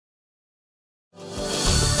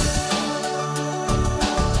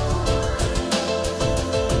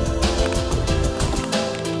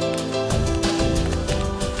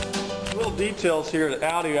details here that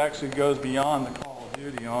Audi actually goes beyond the Call of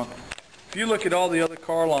Duty on. If you look at all the other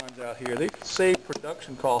car lines out here, they save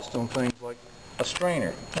production costs on things like a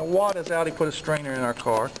strainer. Now, why does Audi put a strainer in our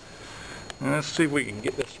car? And let's see if we can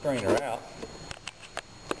get this strainer out.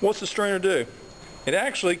 What's the strainer do? It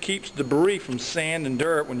actually keeps debris from sand and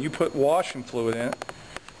dirt when you put washing fluid in it.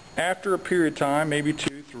 After a period of time, maybe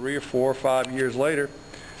 2, 3, or 4 or 5 years later,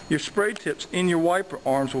 your spray tips in your wiper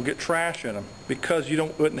arms will get trash in them. Because you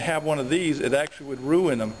wouldn't have one of these, it actually would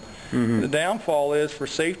ruin them. The downfall is, for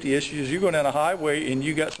safety issues, you're going down a highway and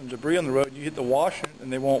you got some debris on the road, you hit the washer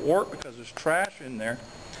and they won't work because there's trash in there.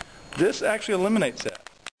 This actually eliminates that.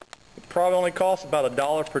 It probably only costs about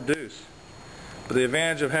 $1 per deuce. But the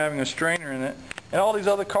advantage of having a strainer in it, and all these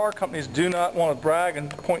other car companies do not want to brag and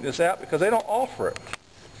point this out because they don't offer it.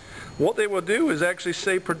 What they will do is actually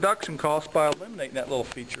save production costs by eliminating that little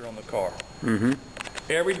feature on the car.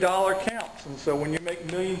 Every dollar counts, and so when you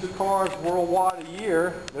make millions of cars worldwide a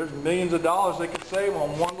year, there's millions of dollars they can save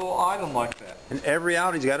on one little item like that. And every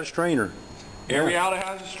Audi's got a strainer. Every Audi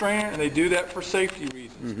has a strainer, and they do that for safety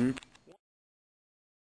reasons.